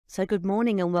So good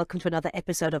morning and welcome to another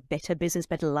episode of Better Business,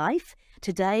 Better Life.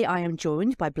 Today I am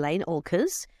joined by Blaine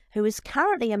Oelkers, who is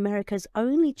currently America's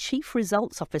only Chief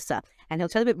Results Officer. And he'll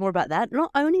tell a bit more about that, not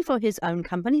only for his own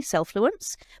company,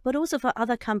 Selfluence, but also for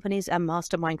other companies and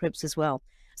mastermind groups as well.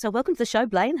 So welcome to the show,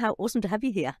 Blaine. How awesome to have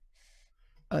you here.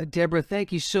 Deborah,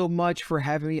 thank you so much for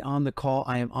having me on the call.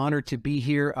 I am honored to be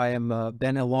here. I am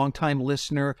been a longtime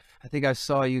listener. I think I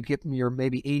saw you get your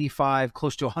maybe 85,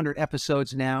 close to 100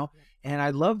 episodes now. And I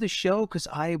love the show because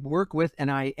I work with,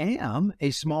 and I am a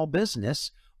small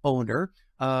business owner.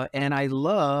 And I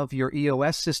love your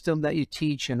EOS system that you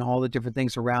teach and all the different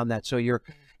things around that. So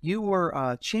you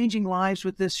were changing lives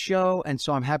with this show. And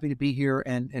so I'm happy to be here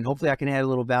and hopefully I can add a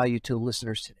little value to the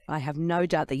listeners today. I have no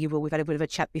doubt that you will. We've had a bit of a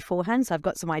chat beforehand, so I've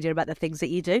got some idea about the things that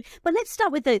you do. But let's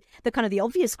start with the kind of the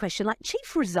obvious question, like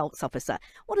Chief Results Officer.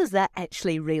 What does that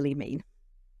actually really mean?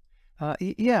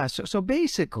 Yeah. So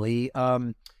basically,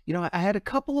 I had a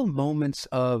couple of moments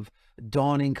of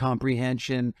dawning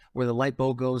comprehension where the light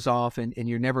bulb goes off and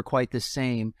you're never quite the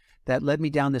same. That led me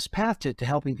down this path to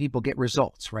helping people get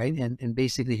results, right? And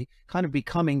basically kind of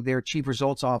becoming their chief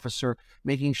results officer,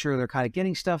 making sure they're kind of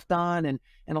getting stuff done. And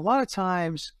a lot of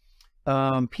times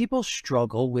people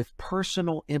struggle with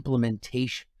personal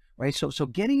implementation, right? So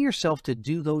getting yourself to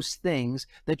do those things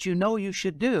that you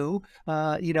should do,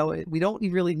 we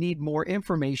don't really need more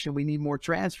information. We need more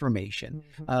transformation,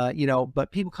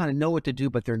 but people kind of know what to do,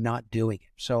 but they're not doing it.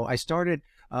 So I started,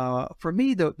 for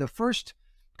me, the first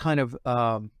kind of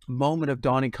moment of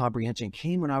dawning comprehension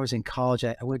came when I was in college.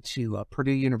 I went to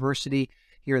Purdue University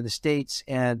here in the States,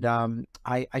 and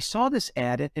I saw this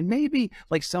ad, and maybe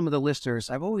like some of the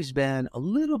listeners, I've always been a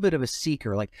little bit of a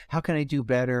seeker, like how can I do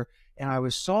better? And I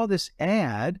saw this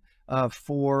ad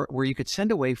for where you could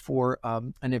send away for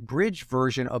an abridged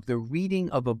version of the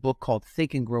reading of a book called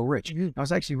Think and Grow Rich. It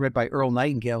was actually read by Earl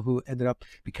Nightingale, who ended up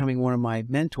becoming one of my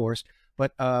mentors.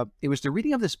 But it was the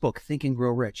reading of this book, Think and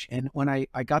Grow Rich. And when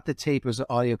I got the tape, it was an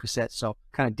audio cassette, so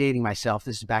kind of dating myself.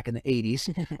 This is back in the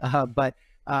 80s. But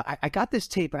I got this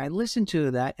tape and I listened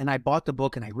to that and I bought the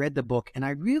book and I read the book. And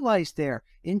I realized there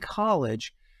in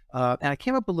college, and I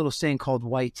came up with a little saying called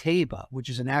WYTAYBA, which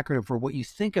is an acronym for what you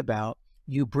think about,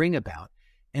 you bring about.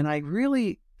 And I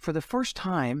really, for the first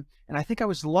time, and I think I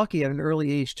was lucky at an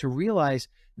early age to realize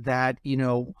that,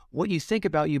 what you think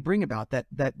about, you bring about,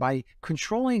 that by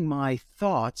controlling my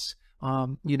thoughts,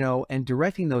 and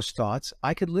directing those thoughts,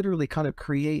 I could literally kind of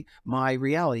create my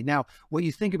reality. Now, what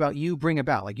you think about, you bring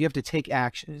about. Like you have to take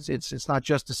actions. It's not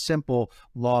just a simple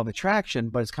law of attraction,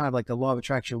 but it's kind of like the law of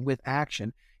attraction with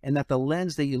action. And that the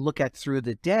lens that you look at through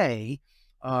the day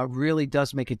really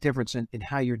does make a difference in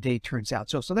how your day turns out.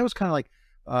 So that was kind of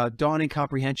like dawning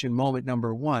comprehension moment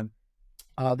number one.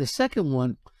 The second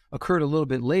one occurred a little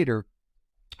bit later.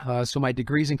 So my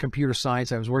degree's in computer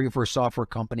science. I was working for a software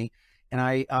company, and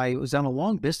I was on a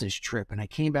long business trip, and I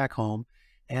came back home,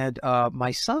 and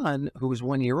my son, who was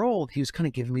 1 year old, he was kind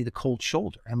of giving me the cold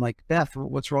shoulder. I'm like, Beth,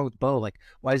 what's wrong with Bo? Like,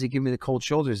 why is he giving me the cold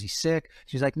shoulder? Is he sick?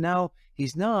 She's like, no,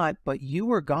 he's not, but you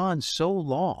were gone so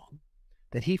long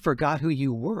that he forgot who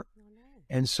you were.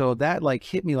 And so that like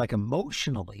hit me like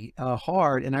emotionally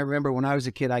hard. And I remember when I was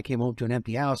a kid, I came home to an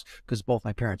empty house because both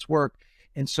my parents worked.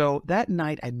 And so that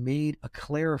night I made a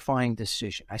clarifying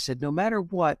decision. I said, no matter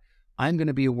what, I'm going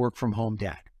to be a work from home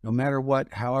dad, no matter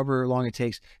what, however long it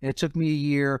takes. And it took me a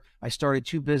year. I started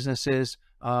 2 businesses.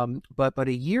 But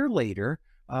a year later,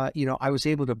 I was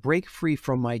able to break free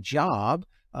from my job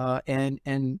and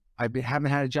I haven't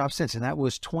had a job since, and that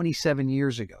was 27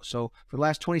 years ago. So for the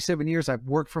last 27 years, I've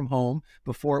worked from home.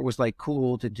 Before it was like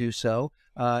cool to do so.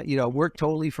 Worked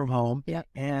totally from home. Yeah.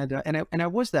 And I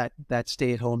was that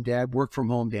stay-at-home dad, work from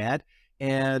home dad,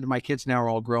 and my kids now are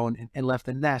all grown and left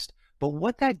the nest. But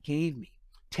what that gave me,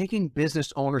 taking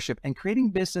business ownership and creating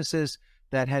businesses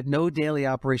that had no daily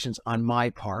operations on my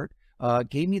part,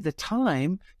 gave me the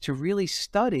time to really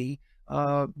study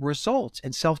results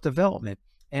and self-development.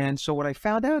 And so what I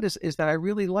found out is that I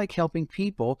really like helping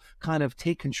people kind of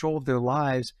take control of their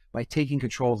lives by taking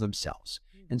control of themselves.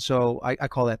 And so I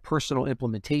call that personal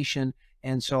implementation.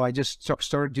 And so I just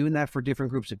started doing that for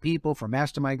different groups of people, for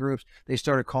mastermind groups. They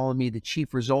started calling me the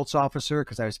Chief Results Officer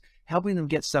because I was helping them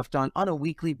get stuff done on a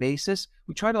weekly basis.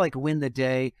 We try to like win the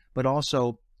day, but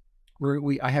also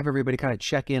I have everybody kind of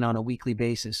check in on a weekly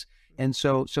basis. And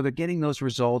so they're getting those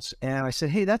results. And I said,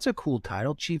 hey, that's a cool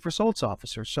title, Chief Results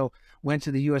Officer. So went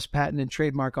to the U.S. Patent and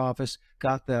Trademark Office,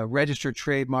 got the registered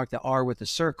trademark, the R with the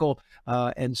circle.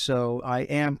 And so I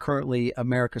am currently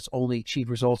America's only Chief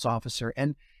Results Officer.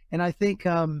 And I think,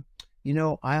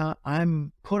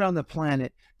 I'm put on the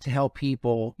planet to help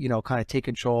people, kind of take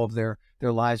control of their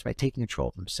lives by taking control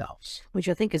of themselves. Which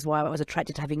I think is why I was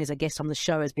attracted to having as a guest on the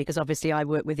show, is because obviously I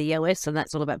work with EOS and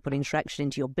that's all about putting traction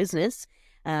into your business.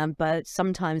 But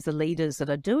sometimes the leaders that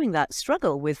are doing that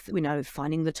struggle with,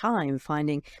 finding the time,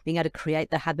 being able to create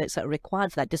the habits that are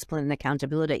required for that discipline and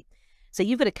accountability. So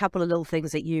you've got a couple of little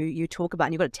things that you talk about,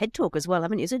 and you've got a TED Talk as well,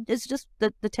 haven't you? It's just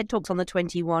the TED Talk's on the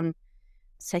 21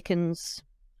 seconds.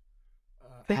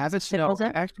 Habits, no,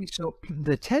 actually, so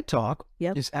the TED Talk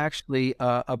is actually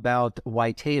about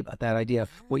WYTAYBA, that idea of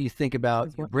what you think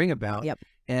about, you bring about.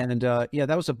 And that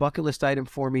was a bucket list item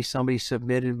for me. Somebody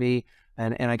submitted me,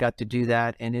 and I got to do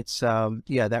that. And it's,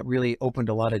 that really opened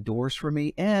a lot of doors for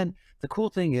me. And the cool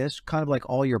thing is, kind of like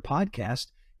all your podcasts,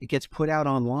 it gets put out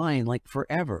online like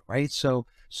forever, right? So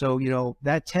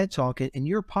that TED Talk and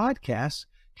your podcast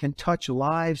can touch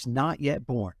lives not yet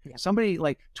born. Somebody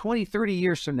like 20, 30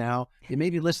 years from now, they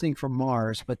may be listening from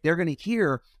Mars, but they're going to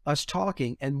hear us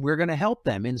talking and we're going to help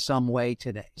them in some way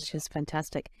today. Which is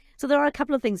fantastic. So there are a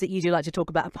couple of things that you do like to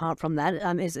talk about apart from that,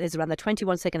 is around the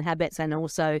 21-second habits and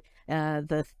also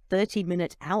the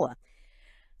 30-minute hour.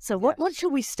 So what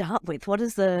should we start with?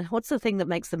 What's the thing that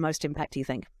makes the most impact, do you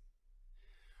think?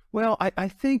 Well, I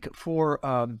think for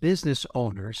business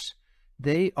owners,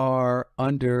 they are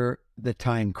under the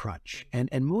time crunch, and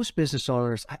most business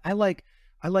owners, I like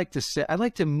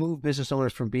to move business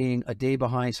owners from being a day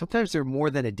behind. Sometimes they're more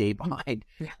than a day behind,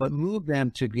 but move them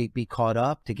to be caught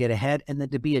up, to get ahead, and then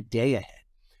to be a day ahead.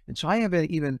 And so I've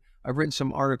written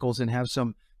some articles and have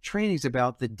some trainings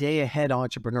about the day ahead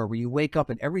entrepreneur, where you wake up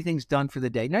and everything's done for the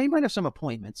day. Now you might have some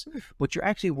appointments, but you're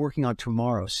actually working on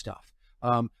tomorrow's stuff.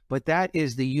 But that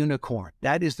is the unicorn.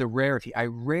 That is the rarity. I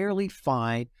rarely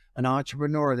find an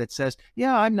entrepreneur that says,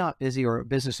 yeah, I'm not busy, or a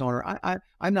business owner,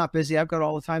 I'm not busy. I've got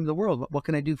all the time in the world. What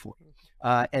can I do for you?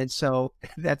 And so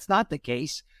that's not the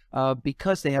case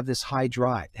because they have this high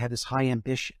drive. They have this high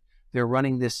ambition. They're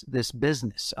running this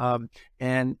business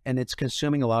and it's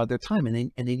consuming a lot of their time,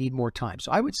 and they need more time.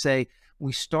 So I would say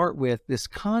we start with this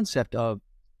concept of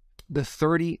the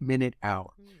 30-minute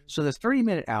hour. So the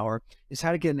 30-minute hour is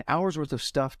how to get an hour's worth of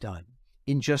stuff done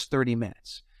in just 30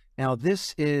 minutes. Now,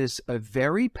 this is a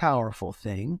very powerful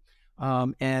thing.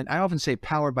 And I often say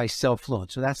powered by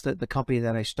Self-Fluence. So that's the company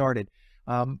that I started.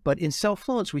 But in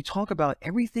Self-Fluence, we talk about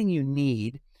everything you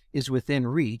need is within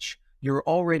reach. You're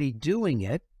already doing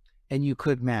it, and you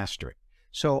could master it.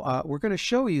 So we're going to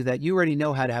show you that you already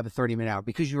know how to have a 30-minute hour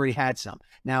because you already had some.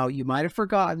 Now, you might have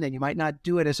forgotten, and you might not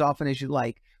do it as often as you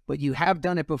like, but you have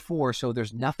done it before. So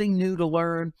there's nothing new to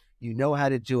learn. You know how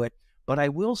to do it. But I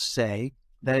will say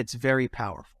that it's very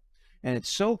powerful. And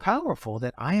it's so powerful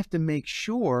that I have to make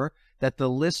sure that the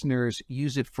listeners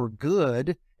use it for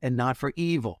good and not for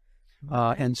evil.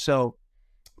 And so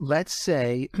let's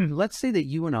say that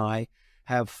you and I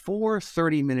have 4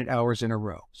 30-minute hours in a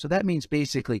row. So that means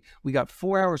basically we got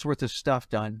 4 hours worth of stuff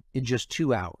done in just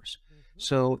 2 hours.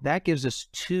 So that gives us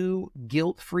 2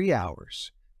 guilt-free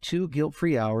hours, 2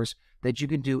 guilt-free hours that you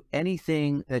can do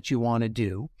anything that you want to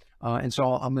do. And so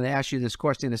I'm going to ask you this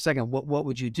question in a second. What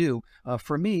would you do?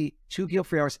 For me, 2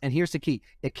 guilt-free hours. And here's the key.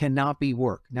 It cannot be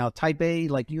work. Now, type A,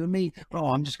 like you and me,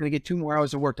 I'm just going to get 2 more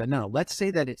hours of work done. No, let's say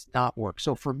that it's not work.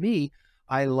 So for me,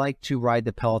 I like to ride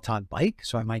the Peloton bike.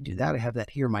 So I might do that. I have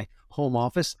that here in my home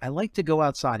office. I like to go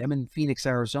outside. I'm in Phoenix,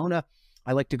 Arizona.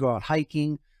 I like to go out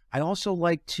hiking. I also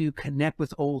like to connect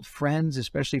with old friends,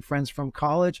 especially friends from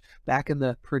college back in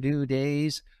the Purdue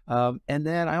days. And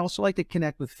then I also like to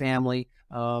connect with family.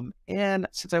 And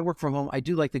since I work from home, I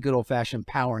do like the good old fashioned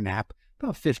power nap,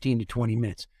 about 15 to 20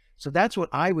 minutes. So that's what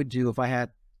I would do if I had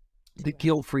the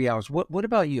guilt-free hours. What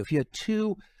about you? If you had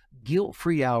 2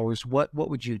 guilt-free hours, what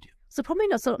would you do? So probably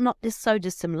not so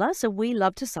dissimilar. So we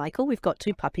love to cycle. We've got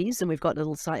 2 puppies, and we've got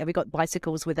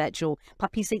bicycles with actual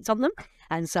puppy seats on them.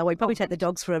 And so we probably take the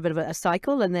dogs for a bit of a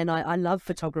cycle. And then I love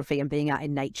photography and being out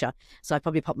in nature. So I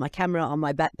probably pop my camera on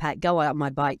my backpack, go out on my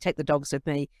bike, take the dogs with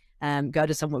me, go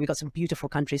to somewhere. We've got some beautiful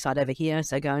countryside over here.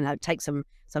 So go and take some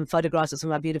photographs of some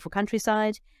of our beautiful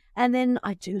countryside. And then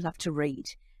I do love to read.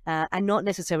 And not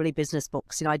necessarily business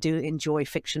books. I do enjoy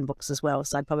fiction books as well.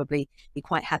 So I'd probably be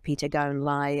quite happy to go and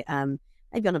lie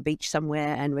maybe on a beach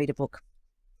somewhere and read a book.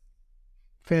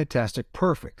 Fantastic.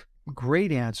 Perfect.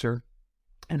 Great answer.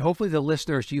 And hopefully the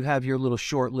listeners, you have your little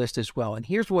short list as well. And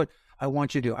here's what I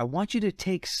want you to do. I want you to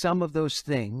take some of those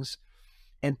things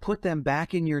and put them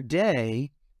back in your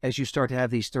day as you start to have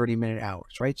these 30-minute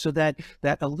hours, right? So that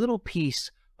a little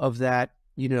piece of that,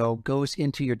 goes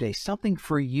into your day, something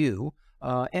for you.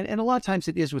 And a lot of times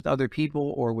it is with other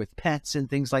people or with pets and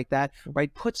things like that,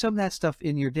 right? Put some of that stuff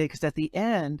in your day, because at the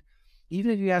end,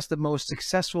 even if you ask the most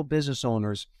successful business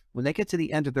owners, when they get to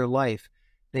the end of their life,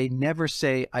 they never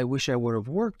say, I wish I would have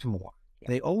worked more. Yeah.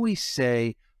 They always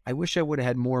say, I wish I would have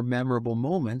had more memorable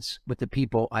moments with the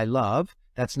people I love.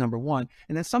 That's number one.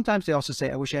 And then sometimes they also say,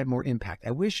 I wish I had more impact.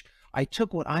 I wish I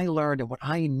took what I learned and what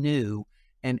I knew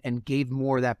and gave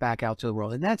more of that back out to the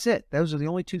world. And that's it. Those are the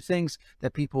only two things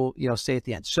that people, say at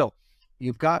the end. So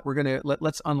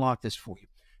let's unlock this for you.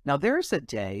 Now there's a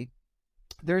day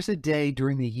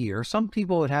during the year. Some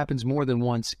people, it happens more than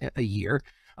once a year,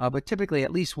 but typically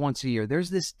at least once a year.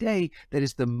 There's this day that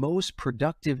is the most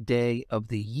productive day of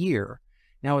the year.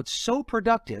 Now it's so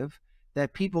productive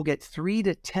that people get 3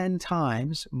 to 10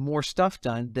 times more stuff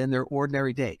done than their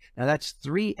ordinary day. Now that's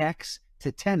 3x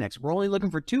to 10x. We're only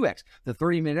looking for 2x. The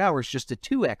 30-minute hour is just a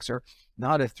 2xer,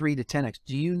 not a 3 to 10x.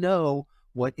 Do you know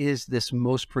what is this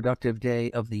most productive day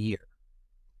of the year?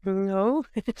 No.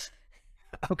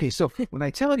 Okay, so when I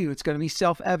tell you, it's going to be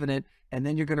self-evident, and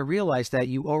then you're going to realize that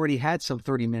you already had some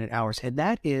 30-minute hours, and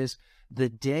that is the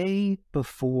day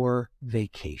before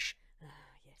vacation.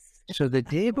 Yes. So the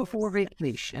day before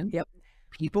vacation, Yep.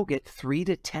 people get 3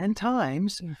 to 10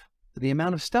 times the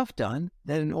amount of stuff done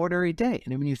than an ordinary day.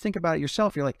 And when you think about it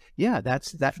yourself, you're like, yeah,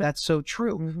 that's so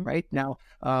true, right? Now,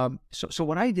 so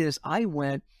what I did is I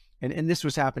went, and this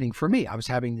was happening for me. I was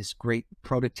having this great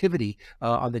productivity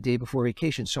on the day before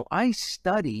vacation. So I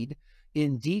studied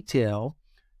in detail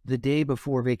the day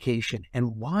before vacation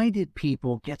and why did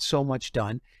people get so much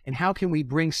done, and how can we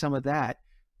bring some of that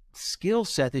skill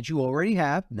set that you already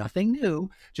have, nothing new,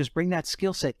 just bring that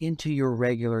skill set into your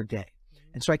regular day.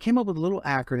 And so I came up with a little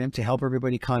acronym to help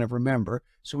everybody kind of remember.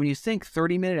 So when you think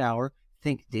 30-minute hour,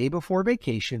 think day before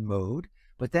vacation mode,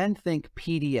 but then think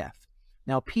PDF.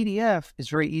 Now, PDF is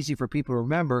very easy for people to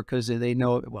remember because they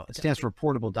know, well, it stands for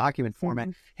portable document format.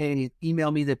 Hey,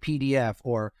 email me the PDF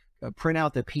or print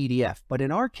out the PDF. But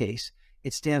in our case,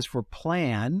 it stands for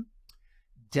plan,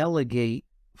 delegate,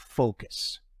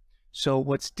 focus. So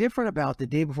what's different about the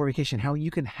day before vacation, how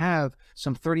you can have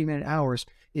some 30-minute hours,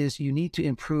 is you need to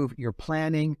improve your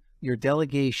planning, your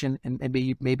delegation, and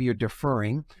maybe your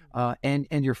deferring, and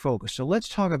your focus. So let's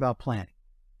talk about planning.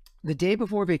 The day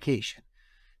before vacation,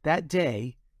 that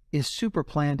day is super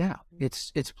planned out.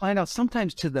 It's planned out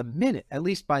sometimes to the minute, at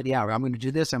least by the hour. I'm going to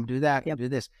do this, I'm going to do that, I'm going to do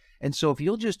this. And so if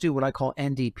you'll just do what I call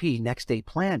NDP, next day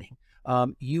planning,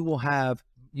 you will have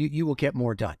you will get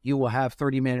more done. You will have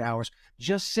 30-minute hours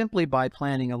just simply by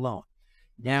planning alone.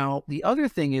 Now, the other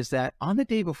thing is that on the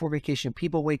day before vacation,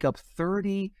 people wake up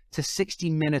 30 to 60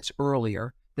 minutes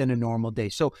earlier than a normal day.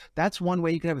 So that's one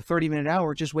way you can have a 30-minute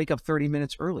hour, just wake up 30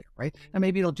 minutes earlier, right? And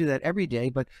maybe you don't do that every day,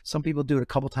 but some people do it a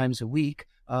couple times a week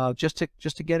just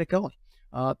to get it going.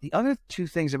 The other two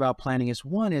things about planning is,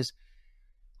 one is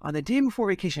on the day before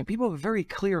vacation, people have a very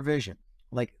clear vision.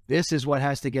 Like, this is what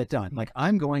has to get done. Like,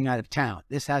 I'm going out of town.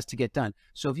 This has to get done.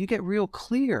 So if you get real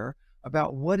clear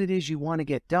about what it is you want to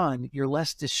get done, you're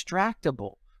less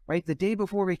distractible, right? The day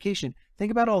before vacation,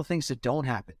 think about all the things that don't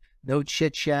happen. No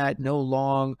chit chat, no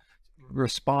long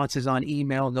responses on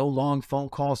email, no long phone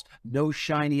calls, no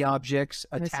shiny objects,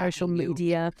 social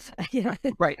media. Yeah.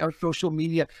 Right. Or social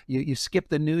media. You skip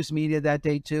the news media that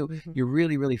day too. You're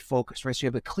really, really focused, right? So you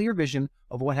have a clear vision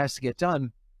of what has to get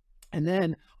done. And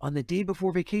then on the day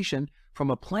before vacation, from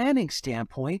a planning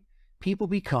standpoint, people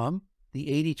become the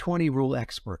 80-20 rule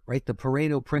expert, right? The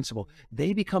Pareto principle.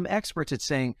 They become experts at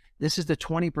saying, this is the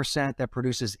 20% that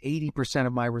produces 80%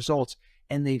 of my results.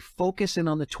 And they focus in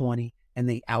on the 20 and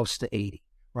they oust the 80,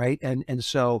 right? And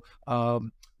so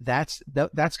that's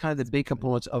kind of the big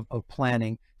components of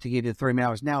planning to give you the 30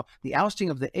 hours. Now, the ousting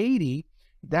of the 80,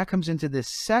 that comes into the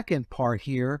second part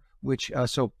here, which,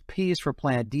 so P is for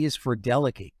plan, D is for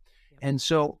delegate. And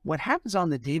so what happens on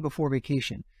the day before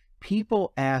vacation,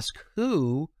 people ask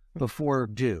who before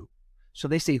do. So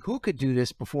they say, who could do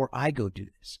this before I go do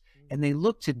this? And they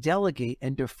look to delegate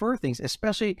and defer things,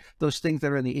 especially those things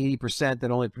that are in the 80% that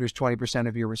only produce 20%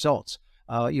 of your results.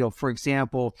 For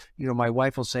example, my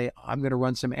wife will say, I'm going to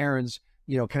run some errands.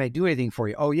 Can I do anything for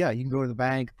you? Oh yeah, you can go to the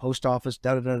bank, post office,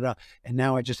 da-da-da-da. And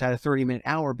now I just had a 30-minute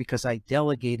hour because I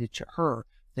delegated to her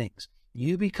things.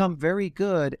 You become very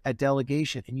good at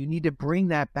delegation, and you need to bring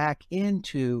that back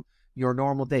into your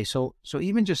normal day. So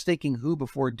even just thinking who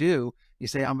before do, you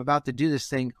say, I'm about to do this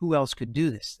thing, who else could do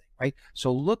this thing, right?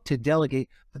 So look to delegate,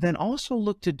 but then also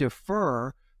look to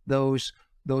defer those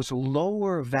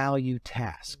lower value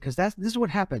tasks, because this is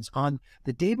what happens on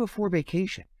the day before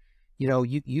vacation.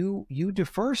 You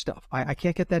defer stuff. I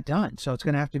can't get that done, so it's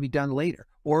going to have to be done later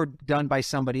or done by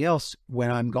somebody else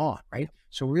when I'm gone, right?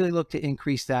 So really look to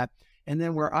increase that. And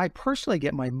then where I personally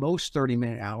get my most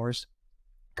 30-minute hours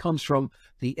comes from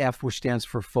the F, which stands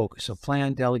for focus. So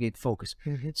plan, delegate, focus.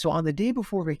 So on the day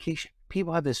before vacation,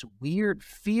 people have this weird,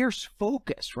 fierce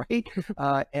focus, right?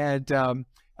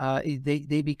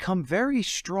 They become very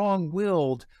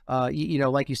strong-willed.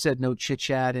 Like you said, no chit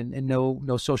chat and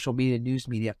no social media, news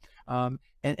media. And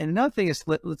another thing is,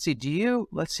 let's see,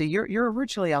 you're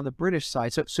originally on the British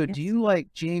side. So Yes. do you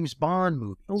like James Bond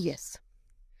movies? Oh, yes.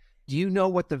 Do you know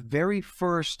what the very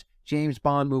first James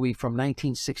Bond movie from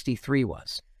 1963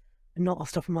 was? Not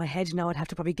off the top of my head. No, I'd have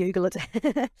to probably Google it.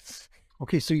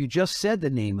 Okay, so you just said the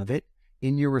name of it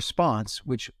in your response,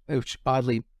 which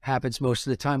oddly happens most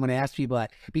of the time when I ask people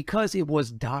that, because it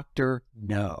was Dr.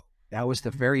 No. That was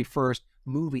the very first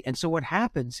movie. And so what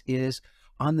happens is,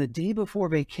 on the day before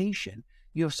vacation,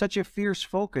 you have such a fierce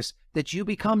focus that you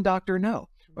become Dr. No.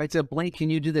 Right? So, Blaine, can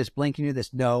you do this? Blaine, can you do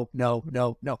this? No, no,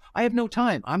 no, no. I have no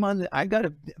time. I got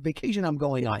a vacation I'm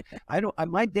going on.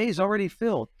 My day is already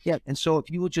filled. Yeah. And so if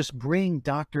you will just bring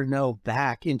Dr. No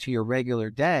back into your regular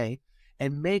day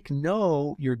and make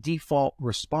no your default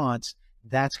response,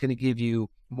 that's going to give you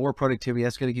more productivity.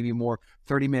 That's going to give you more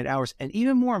 30-minute hours. And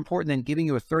even more important than giving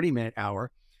you a 30-minute hour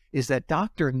is that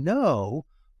Dr. No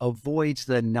avoids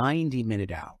the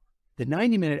 90-minute hour. The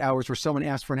 90-minute hours where someone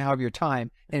asks for an hour of your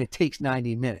time and it takes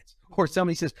 90 minutes. Or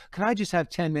somebody says, can I just have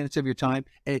 10 minutes of your time?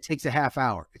 And it takes a half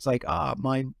hour. It's like,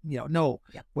 no,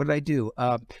 Yep. What did I do?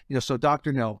 So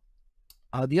Dr. No.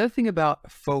 The other thing about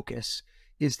focus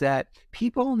is that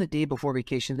people on the day before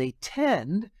vacation, they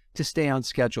tend to stay on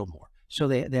schedule more. So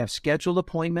they have scheduled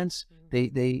appointments.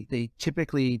 They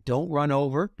typically don't run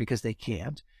over because they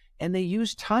can't. And they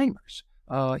use timers.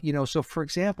 So for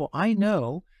example, I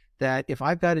know that if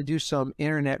I've got to do some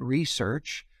internet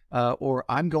research or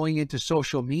I'm going into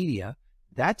social media,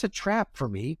 that's a trap for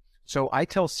me. So I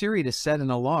tell Siri to set an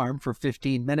alarm for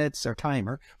 15 minutes or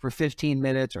timer for 15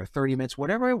 minutes or 30 minutes,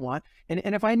 whatever I want. And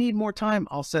if I need more time,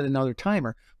 I'll set another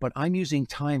timer. But I'm using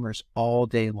timers all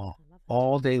day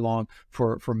long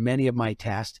for many of my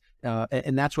tasks.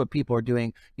 And that's what people are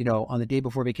doing, on the day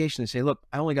before vacation. They say, look,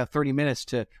 I only got 30 minutes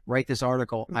to write this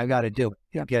article. I got to do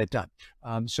it, get it done.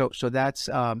 So that's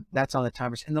on the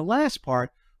timers. And the last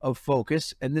part of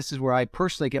focus, and this is where I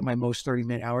personally get my most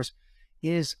 30-minute hours,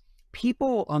 is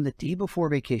people on the day before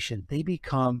vacation, they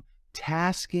become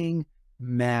tasking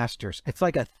masters. It's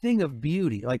like a thing of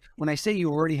beauty. Like when I say you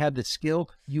already have the skill,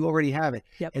 you already have it.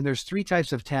 Yep. And there's 3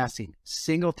 types of tasking: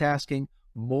 single tasking,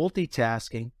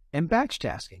 multitasking, and batch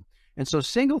tasking. And so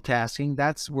single tasking,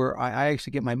 that's where I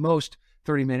actually get my most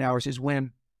 30-minute hours, is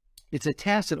when it's a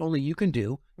task that only you can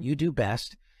do, you do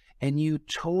best, and you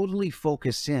totally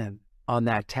focus in on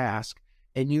that task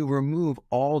and you remove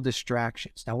all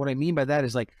distractions. Now, what I mean by that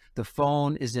is, like, the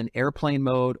phone is in airplane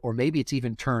mode, or maybe it's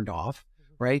even turned off,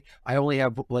 right? I only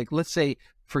have, like, let's say,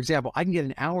 for example, I can get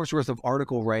an hour's worth of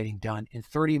article writing done in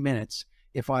 30 minutes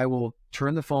if I will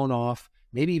turn the phone off,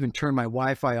 maybe even turn my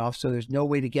Wi-Fi off so there's no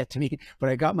way to get to me, but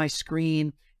I got my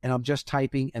screen and I'm just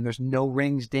typing and there's no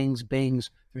rings, dings, bings.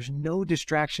 There's no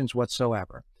distractions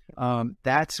whatsoever.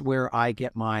 That's where I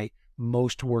get my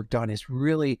most work done, is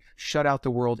really shut out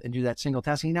the world and do that single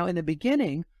tasking. Now, in the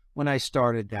beginning, when I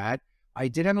started that, I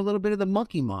did have a little bit of the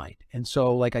monkey mind. And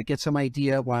so, like, I get some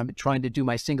idea while I'm trying to do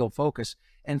my single focus.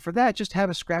 And for that, just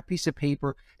have a scrap piece of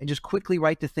paper and just quickly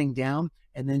write the thing down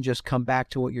and then just come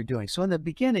back to what you're doing. So in the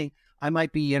beginning, I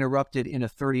might be interrupted in a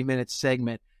 30-minute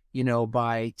segment,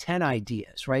 by 10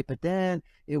 ideas, right? But then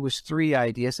it was 3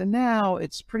 ideas. And now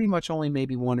it's pretty much only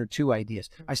maybe 1 or 2 ideas.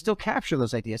 I still capture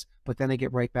those ideas, but then I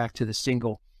get right back to the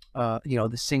single,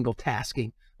 the single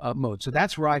tasking mode. So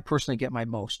that's where I personally get my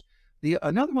most.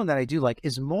 Another one that I do like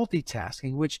is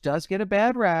multitasking, which does get a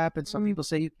bad rap. And some people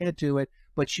say you can't do it,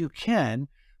 but you can.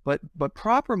 But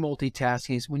proper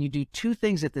multitasking is when you do 2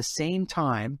 things at the same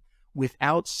time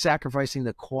without sacrificing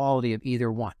the quality of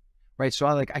either one. Right. So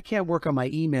I can't work on my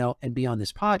email and be on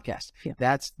this podcast. Yeah.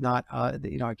 That's not, I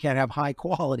can't have high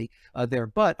quality there,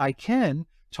 but I can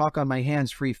talk on my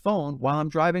hands-free phone while I'm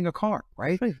driving a car.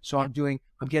 Right. So I'm getting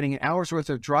an hour's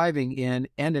worth of driving in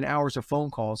and an hour's of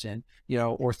phone calls in,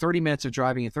 or 30 minutes of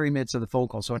driving and 30 minutes of the phone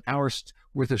call. So an hour's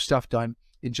worth of stuff done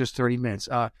in just 30 minutes.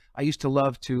 I used to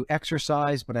love to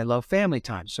exercise, but I love family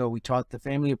time. So we taught the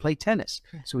family to play tennis.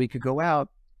 So we could go out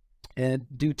and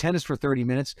do tennis for 30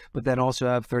 minutes, but then also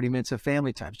have 30 minutes of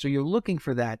family time. So you're looking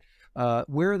for that.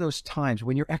 Where are those times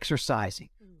when you're exercising?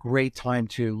 Great time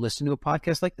to listen to a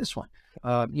podcast like this one.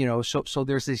 So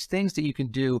there's these things that you can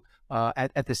do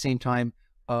at the same time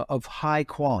of high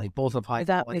quality, both of high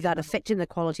quality. Without affecting the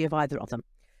quality of either of them.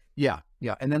 Yeah.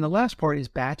 And then the last part is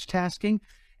batch tasking.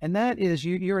 And that is,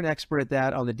 you're an expert at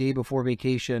that on the day before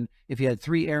vacation. If you had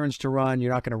 3 errands to run,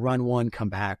 you're not going to run one, come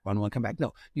back, run one, come back.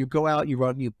 No, you go out, you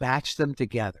run, you batch them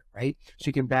together, right? So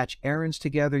you can batch errands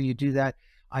together. You do that.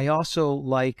 I also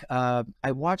like, I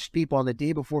watched people on the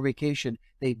day before vacation,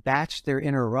 they batched their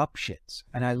interruptions.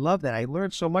 And I love that. I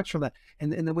learned so much from that.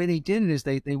 And the way they did it is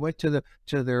they went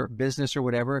to their business or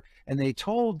whatever, and they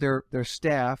told their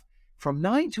staff, from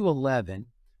 9 to 11,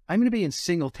 I'm going to be in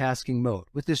single tasking mode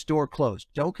with this door closed.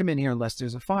 Don't come in here unless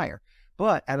there's a fire.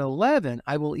 But at 11,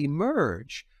 I will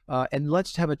emerge and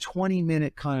let's have a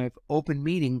 20-minute kind of open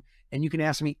meeting. And you can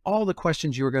ask me all the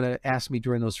questions you were going to ask me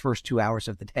during those first 2 hours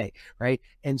of the day, right?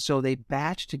 And so they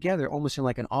batched together almost in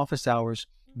like an office hours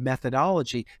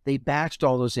methodology. They batched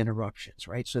all those interruptions,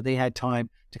 right? So they had time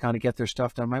to kind of get their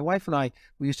stuff done. My wife and I,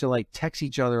 we used to like text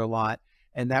each other a lot,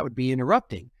 and that would be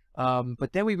interrupting.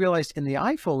 But then we realized in the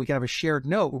iPhone, we can have a shared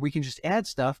note where we can just add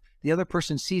stuff. The other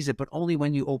person sees it, but only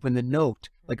when you open the note,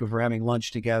 like if we're having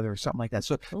lunch together or something like that.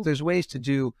 So there's ways to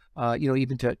do,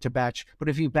 even to batch. But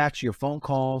if you batch your phone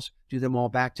calls, do them all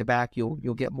back to back, you'll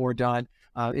get more done.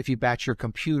 If you batch your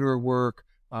computer work,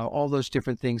 all those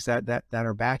different things that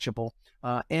are batchable.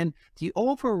 And the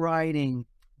overriding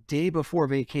day before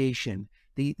vacation,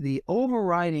 the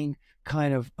overriding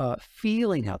kind of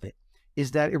feeling of it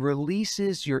is that it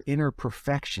releases your inner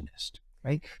perfectionist,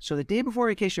 right? So the day before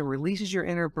vacation releases your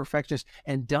inner perfectionist,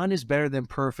 and done is better than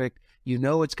perfect. You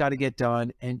know it's got to get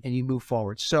done, and you move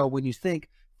forward. So when you think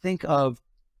of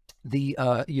the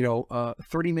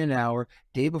 30-minute hour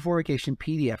day before vacation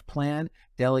PDF, plan,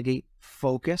 delegate,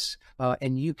 focus,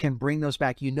 and you can bring those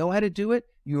back. You know how to do it.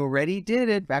 You already did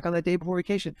it back on that day before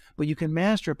vacation, but you can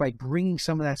master it by bringing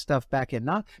some of that stuff back in.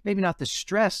 Maybe not the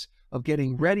stress of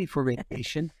getting ready for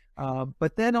vacation,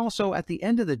 but then also at the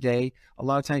end of the day, a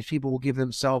lot of times people will give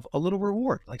themselves a little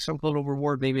reward, like some little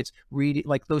reward. Maybe it's reading,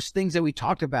 like those things that we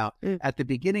talked about at the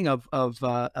beginning of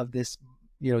this,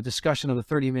 discussion of the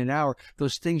 30-minute hour,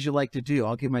 those things you like to do.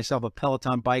 I'll give myself a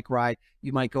Peloton bike ride.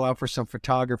 You might go out for some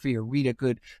photography or read a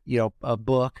good, a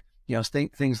book,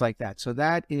 things like that. So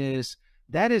that is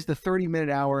the 30-minute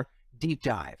hour deep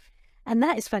dive. And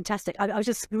that is fantastic. I was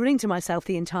just grinning to myself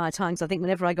the entire time, because I think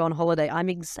whenever I go on holiday, I'm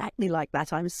exactly like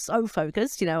that. I'm so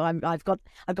focused. I've got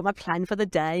my plan for the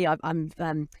day.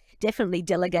 I'm definitely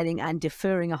delegating and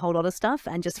deferring a whole lot of stuff,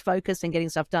 and just focused and getting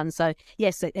stuff done. So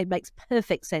yes, it makes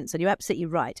perfect sense. And you're absolutely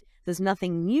right. There's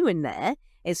nothing new in there.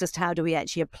 It's just how do we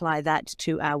actually apply that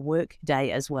to our work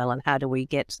day as well, and how do we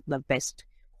get the best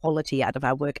quality out of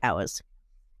our work hours?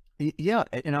 Yeah,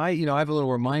 and I have a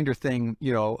little reminder thing,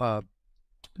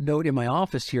 note in my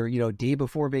office here, day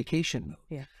before vacation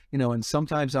mode. Yeah. And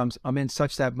sometimes I'm in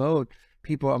such that mode.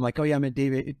 I'm like, oh yeah, I'm in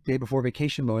day before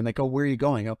vacation mode. And like, oh, where are you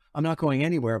going? Oh, I'm not going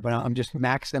anywhere, but I'm just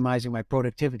maximizing my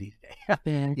productivity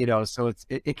today. Yeah. So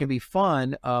it can be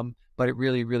fun, but it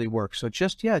really, really works. So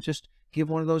just give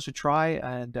one of those a try.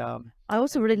 And I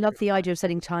also really love the idea of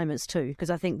setting timers too, because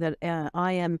I think that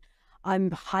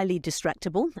I'm highly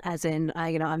distractible, as in,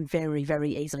 I'm very,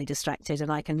 very easily distracted,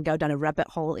 and I can go down a rabbit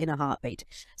hole in a heartbeat.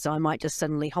 So I might just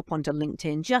suddenly hop onto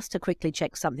LinkedIn just to quickly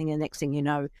check something, and the next thing you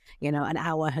know, an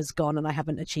hour has gone and I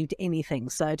haven't achieved anything.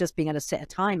 So just being able to set a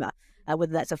timer,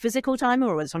 whether that's a physical timer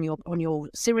or it's on your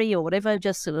Siri or whatever,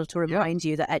 just sort of to remind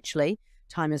you that actually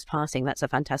time is passing. That's a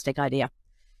fantastic idea.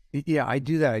 Yeah, I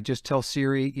do that. I just tell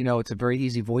Siri, it's a very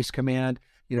easy voice command.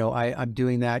 I'm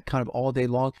doing that kind of all day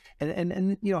long,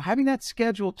 and having that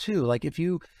schedule too. Like if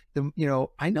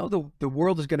I know the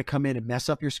world is going to come in and mess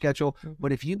up your schedule,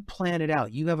 but if you plan it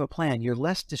out, you have a plan, you're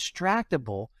less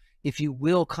distractible, if you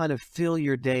will kind of fill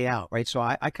your day out, right? So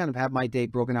I kind of have my day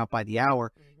broken out by the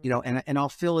hour, and I'll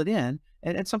fill it in.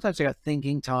 And sometimes I got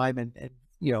thinking time and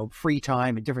free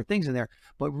time and different things in there,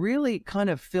 but really kind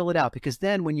of fill it out, because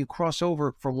then when you cross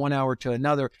over from 1 hour to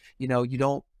another,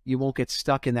 you won't get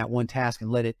stuck in that one task and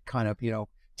let it kind of,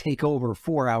 take over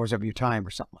 4 hours of your time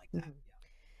or something like that.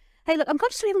 Hey, look, I'm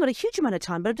conscious we haven't got a huge amount of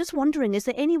time, but I'm just wondering, is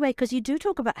there any way, because you do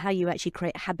talk about how you actually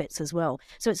create habits as well.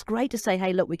 So it's great to say,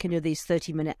 hey, look, we can do these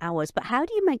 30-minute hours, but how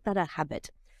do you make that a habit?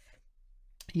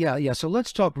 Yeah. So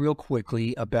let's talk real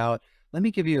quickly about, let me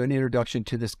give you an introduction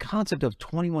to this concept of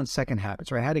 21-second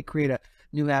habits, right? How to create a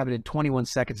new habit in 21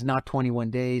 seconds, not 21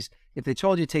 days. If they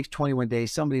told you it takes 21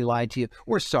 days, somebody lied to you.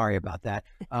 We're sorry about that.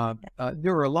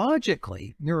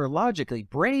 Neurologically,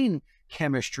 brain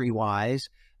chemistry-wise,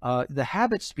 the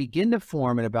habits begin to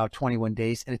form in about 21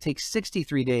 days, and it takes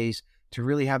 63 days to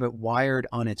really have it wired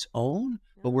on its own.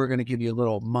 But we're going to give you a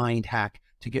little mind hack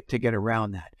to get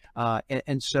around that.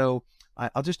 And so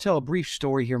I'll just tell a brief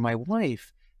story here. My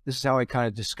wife, this is how I kind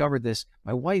of discovered this.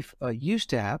 My wife used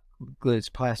to have, it's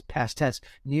past tense,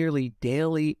 nearly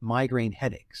daily migraine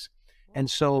headaches. And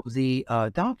so the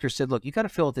doctor said, look, you got to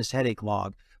fill out this headache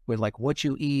log with like what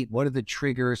you eat, what are the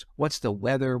triggers, what's the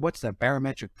weather, what's the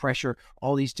barometric pressure,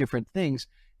 all these different things.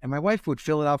 And my wife would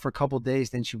fill it out for a couple of days,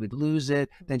 then she would lose it,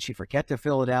 then she'd forget to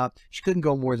fill it out. She couldn't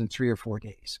go more than 3 or 4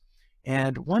 days.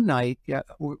 And one night,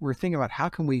 we're thinking about how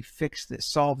can we fix this,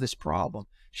 solve this problem.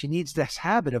 She needs this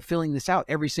habit of filling this out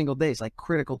every single day. It's like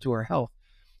critical to her health.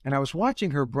 And I was watching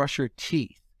her brush her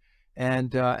teeth,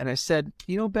 and I said,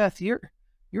 you know, Beth, you're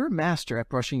a master at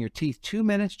brushing your teeth. 2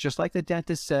 minutes, just like the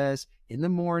dentist says, in the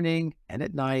morning and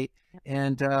at night. Yep.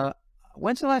 And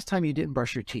when's the last time you didn't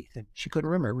brush your teeth? And she couldn't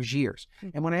remember. It was years.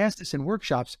 Mm-hmm. And when I asked this in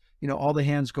workshops, you know, all the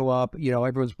hands go up. You know,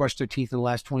 everyone's brushed their teeth in the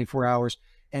last 24 hours.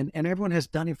 And everyone has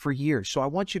done it for years. So I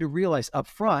want you to realize up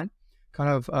front, kind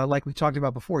of like we talked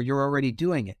about before, you're already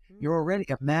doing it. You're already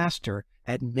a master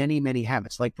at many, many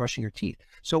habits, like brushing your teeth.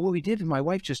 So what we did is my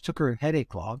wife just took her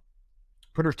headache log,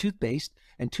 put her toothpaste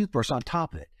and toothbrush on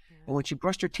top of it. And when she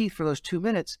brushed her teeth for those 2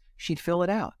 minutes, she'd fill it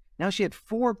out. Now she had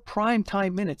 4 prime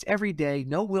time minutes every day,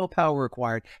 no willpower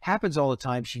required, happens all the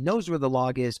time. She knows where the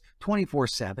log is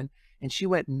 24/7. And she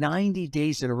went 90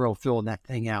 days in a row filling that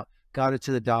thing out. Got it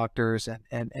to the doctors,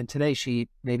 and today she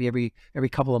maybe every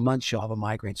couple of months she'll have a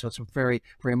migraine. So it's very,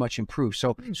 very much improved.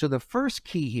 So the first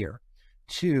key here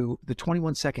to the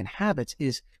 21-second habits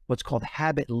is what's called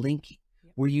habit linking,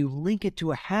 where you link it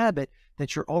to a habit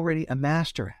that you're already a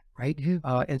master at, right?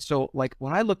 And so like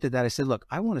when I looked at that, I said, look,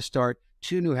 I want to start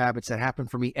 2 new habits that happen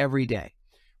for me every day.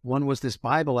 One was this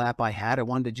Bible app I had. I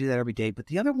wanted to do that every day. But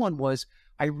the other one was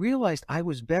I realized I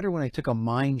was better when I took a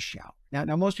mind shower.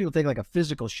 Now most people take like a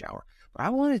physical shower, but I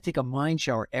wanted to take a mind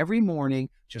shower every morning,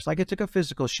 just like I took a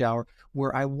physical shower,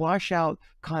 where I wash out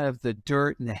kind of the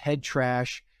dirt and the head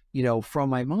trash, you know, from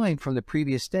my mind from the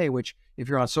previous day, which if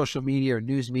you're on social media or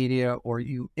news media, or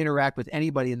you interact with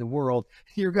anybody in the world,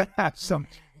 you're going to have some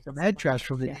head trash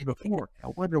from the day before. I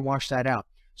wanted to wash that out.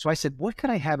 So I said, what could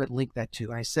I have it link that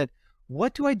to? And I said,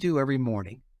 what do I do every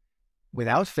morning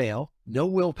without fail, no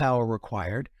willpower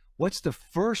required? What's the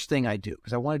first thing I do?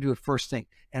 Because I want to do it first thing.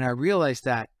 And I realized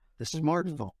that the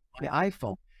smartphone, my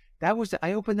iPhone,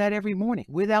 I opened that every morning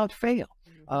without fail.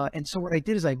 And so what I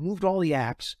did is I moved all the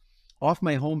apps off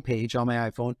my homepage on my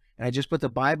iPhone, and I just put the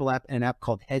Bible app and an app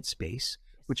called Headspace,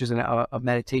 which is a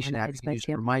meditation app you can use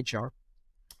for mind shower.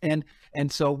 And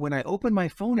so when I open my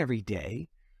phone every day,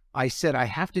 I said I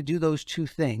have to do those 2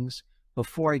 things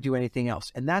before I do anything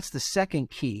else. And that's the second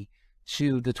key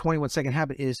to the 21-second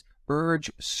habit is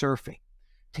urge surfing.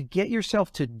 To get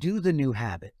yourself to do the new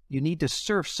habit, you need to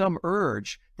surf some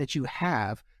urge that you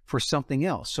have for something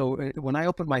else. So when I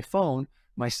open my phone,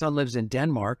 my son lives in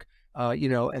Denmark, you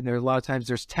know, and there are a lot of times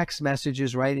there's text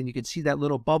messages, right? And you can see that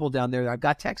little bubble down there. I've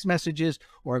got text messages,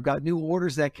 or I've got new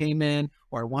orders that came in,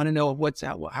 or I want to know what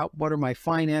are my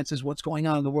finances, what's going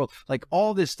on in the world, like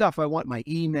all this stuff. I want my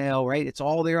email, right? It's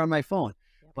all there on my phone.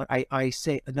 But I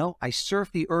say, no, I surf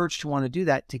the urge to want to do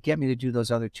that to get me to do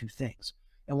those other 2 things.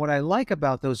 And what I like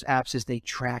about those apps is they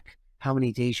track how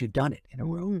many days you've done it in a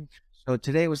row. So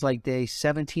today was like day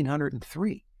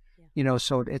 1703, you know,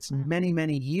 so it's many,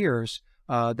 many years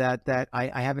that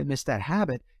I haven't missed that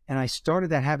habit. And I started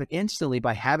that habit instantly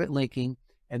by habit linking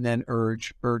and then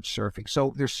urge surfing.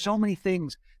 So there's so many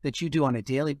things that you do on a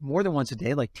daily, more than once a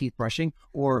day, like teeth brushing,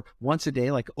 or once a day,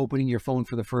 like opening your phone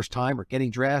for the first time, or getting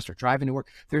dressed, or driving to work.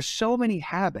 There's so many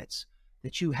habits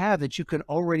that you have that you can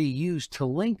already use to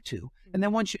link to. And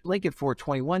then once you link it for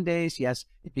 21 days, yes,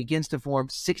 it begins to form.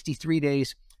 63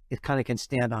 days, it kind of can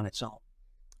stand on its own.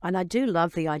 And I do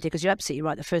love the idea, because you're absolutely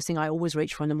right. The first thing I always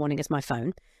reach for in the morning is my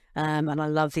phone. And I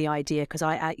love the idea because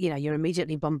you know, you're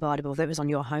immediately bombarded with whatever's on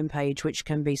your homepage, which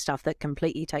can be stuff that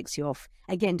completely takes you off,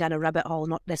 again, down a rabbit hole,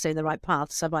 not necessarily the right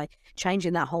path. So by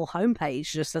changing that whole homepage,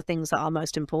 just the things that are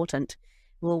most important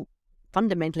will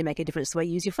fundamentally make a difference to the way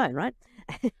you use your phone, right?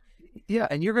 Yeah,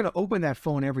 and you're going to open that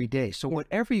phone every day. So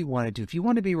whatever you want to do, if you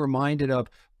want to be reminded of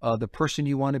the person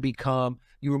you want to become,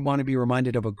 you want to be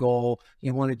reminded of a goal,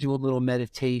 you want to do a little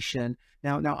meditation.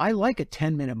 Now I like a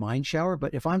 10-minute mind shower,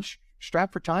 but if I'm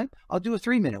strapped for time, I'll do a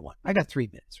 3-minute one. I got 3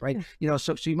 minutes, right? You know,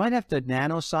 so you might have to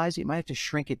nano size it. You might have to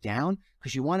shrink it down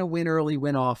because you want to win early,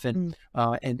 win often,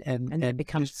 and it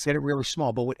becomes set it really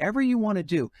small. But whatever you want to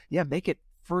do, make it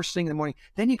first thing in the morning.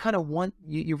 Then you kind of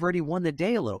you've already won the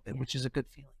day a little bit, which is a good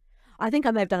feeling. I think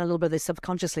I may have done a little bit of this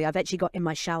subconsciously. I've actually got in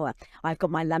my shower, I've got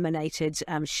my laminated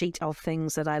sheet of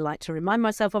things that I like to remind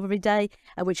myself of every day,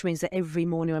 which means that every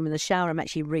morning I'm in the shower, I'm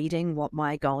actually reading what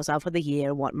my goals are for the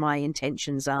year, what my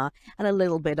intentions are, and a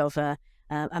little bit of a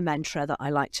mantra that I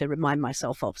like to remind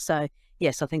myself of. So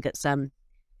Yes, I think it's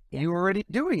yeah. You're already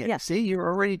doing it. Yeah. See, you're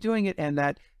already doing it. And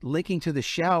that linking to the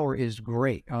shower is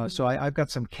great. So I've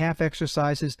got some calf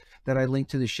exercises that I link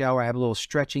to the shower. I have a little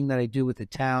stretching that I do with the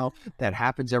towel that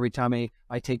happens every time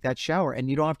I take that shower. And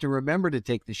you don't have to remember to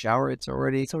take the shower. It's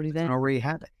already there. An already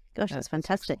habit. Gosh, that's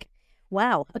fantastic.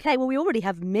 Wow. Okay, well, we already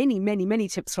have many, many, many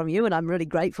tips from you, and I'm really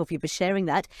grateful for you for sharing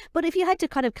that. But if you had to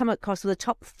kind of come across the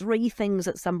top 3 things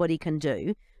that somebody can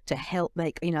do to help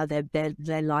make, you know,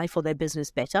 their life or their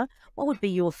business better, what would be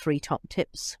your 3 top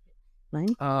tips,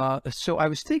 Blaine? So I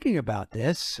was thinking about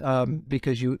this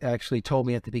because you actually told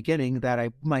me at the beginning that I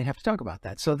might have to talk about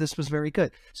that. So this was very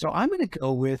good. So I'm going to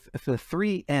go with the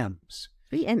 3 M's.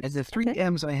 3 M's. And the 3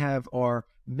 M's I have are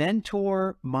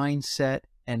mentor, mindset,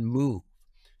 and move.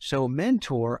 So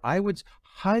mentor, I would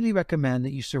highly recommend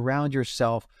that you surround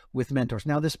yourself with mentors.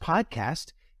 Now, this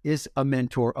podcast is a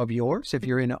mentor of yours. If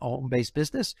you're in a home-based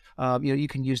business, you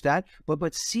can use that,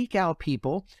 but seek out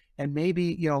people. And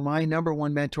maybe, my number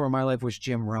 1 mentor in my life was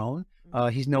Jim Rohn.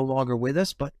 He's no longer with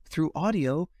us, but through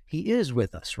audio, he is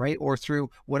with us, right? Or through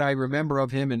what I remember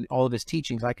of him and all of his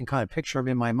teachings, I can kind of picture him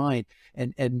in my mind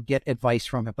and get advice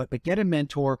from him. But get a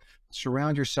mentor,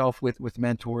 surround yourself with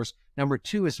mentors. Number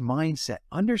 2 is mindset.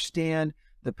 Understand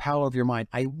the power of your mind.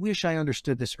 I wish I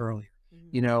understood this earlier,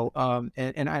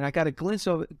 and I got a glimpse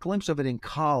of it in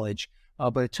college,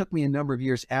 but it took me a number of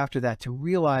years after that to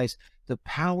realize the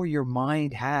power your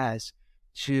mind has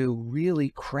to really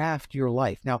craft your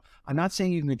life. Now, I'm not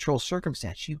saying you can control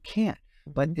circumstance. You can't,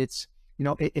 but it's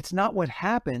not what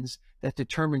happens that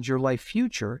determines your life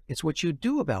future. It's what you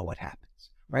do about what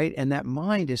happens, right? And that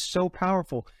mind is so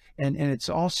powerful. And it's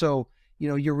also,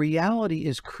 your reality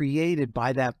is created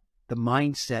by the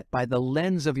mindset, by the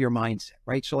lens of your mindset,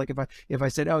 right? So like if I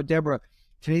said, oh, Deborah,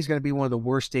 today's going to be one of the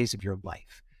worst days of your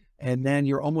life. And then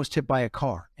you're almost hit by a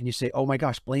car and you say, oh my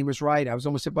gosh, Blaine was right. I was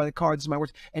almost hit by the car. This is my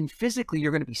worst. And physically,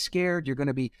 you're going to be scared. You're going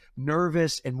to be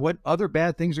nervous. And what other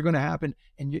bad things are going to happen?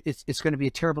 And it's going to be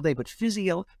a terrible day. But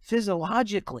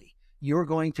physiologically, you're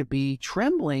going to be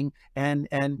trembling and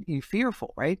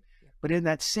fearful, right? But in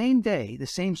that same day, the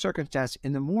same circumstance,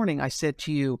 in the morning, I said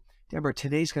to you, Deborah,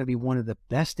 today's going to be one of the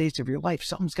best days of your life.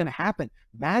 Something's going to happen.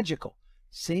 Magical.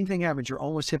 Same thing happens. You're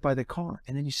almost hit by the car.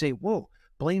 And then you say, whoa,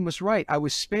 Blaine was right. I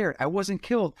was spared. I wasn't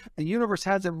killed. The universe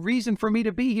has a reason for me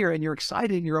to be here. And you're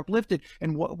excited and you're uplifted.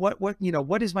 And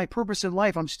what is my purpose in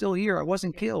life? I'm still here. I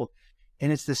wasn't killed.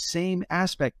 And it's the same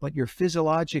aspect, but you're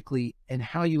physiologically and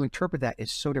how you interpret that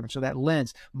is so different. So that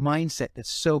lens, mindset,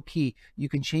 that's so key. You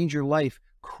can change your life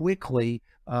quickly,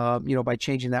 by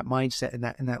changing that mindset and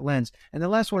that lens. And the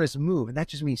last one is move, and that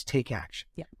just means take action.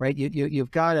 Yeah. Right. You've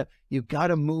got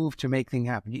to move to make things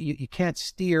happen. You can't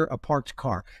steer a parked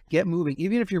car. Get moving.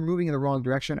 Even if you're moving in the wrong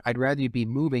direction, I'd rather you be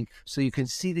moving so you can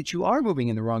see that you are moving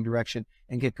in the wrong direction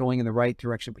and get going in the right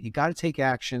direction. But you got to take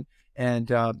action.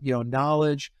 And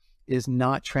knowledge is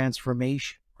not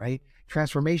transformation. Right.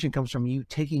 Transformation comes from you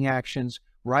taking actions,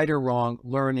 right or wrong,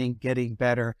 learning, getting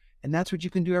better, and that's what you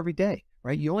can do every day.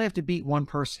 Right? You only have to beat one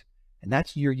person, and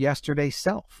that's your yesterday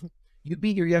self. You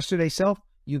beat your yesterday self,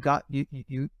 you got it.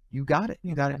 You got it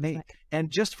made. Right. And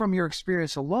just from your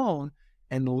experience alone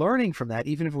and learning from that,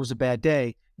 even if it was a bad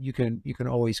day, you can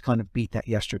always kind of beat that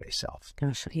yesterday self.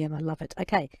 Gosh, yeah, I love it.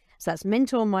 Okay, so that's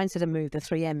mentor, mindset, and move, the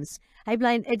 3 M's. Hey,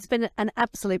 Blaine, it's been an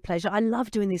absolute pleasure. I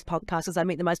love doing these podcasts as I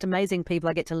meet the most amazing people.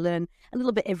 I get to learn a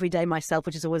little bit every day myself,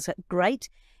 which is always great.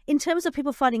 In terms of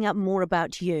people finding out more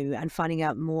about you and finding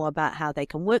out more about how they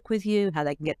can work with you, how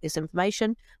they can get this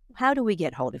information, how do we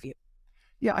get hold of you?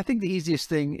 Yeah, I think the easiest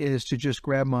thing is to just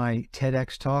grab my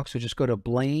TEDx talk. So just go to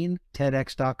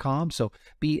BlaineTEDx.com. So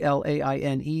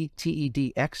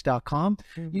BlaineTEDx.com.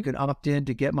 You can opt in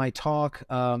to get my talk.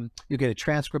 You'll get a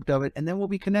transcript of it, and then we'll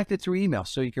be connected through email.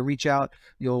 So you can reach out.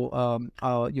 You'll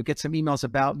get some emails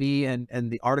about me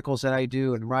and the articles that I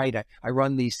do and write. I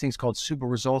run these things called Super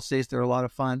Results Days. They're a lot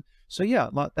of fun. So yeah,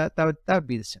 that would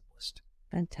be the simplest.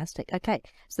 Fantastic. Okay,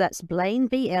 so that's Blaine,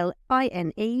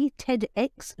 BLINE,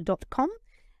 TEDx.com.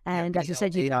 And as you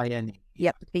said, BLAINE.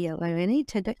 Yep, BLINE,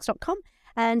 TEDx.com.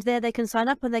 And there they can sign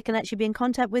up and they can actually be in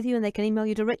contact with you and they can email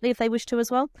you directly if they wish to as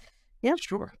well. Yeah.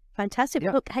 Sure. Fantastic.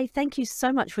 Yeah. Look, hey, thank you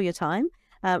so much for your time.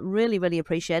 Really, really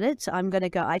appreciate it. I'm going to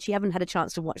go. I actually haven't had a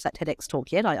chance to watch that TEDx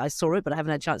talk yet. I saw it, but I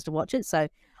haven't had a chance to watch it. So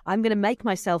I'm going to make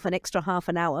myself an extra half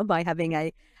an hour by having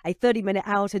a 30-minute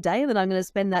hour today. And then I'm going to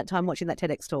spend that time watching that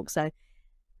TEDx talk. So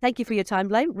thank you for your time,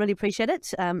 Blaine. Really appreciate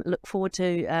it. Look forward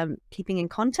to keeping in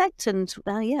contact and,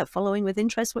 following with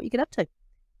interest what you get up to.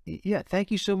 Yeah, thank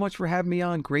you so much for having me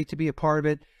on. Great to be a part of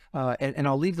it. And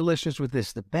I'll leave the listeners with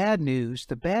this. The bad news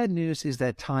is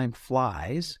that time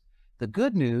flies. The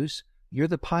good news, you're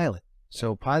the pilot.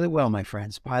 So pilot well, my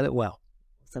friends, pilot well.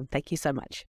 So thank you so much.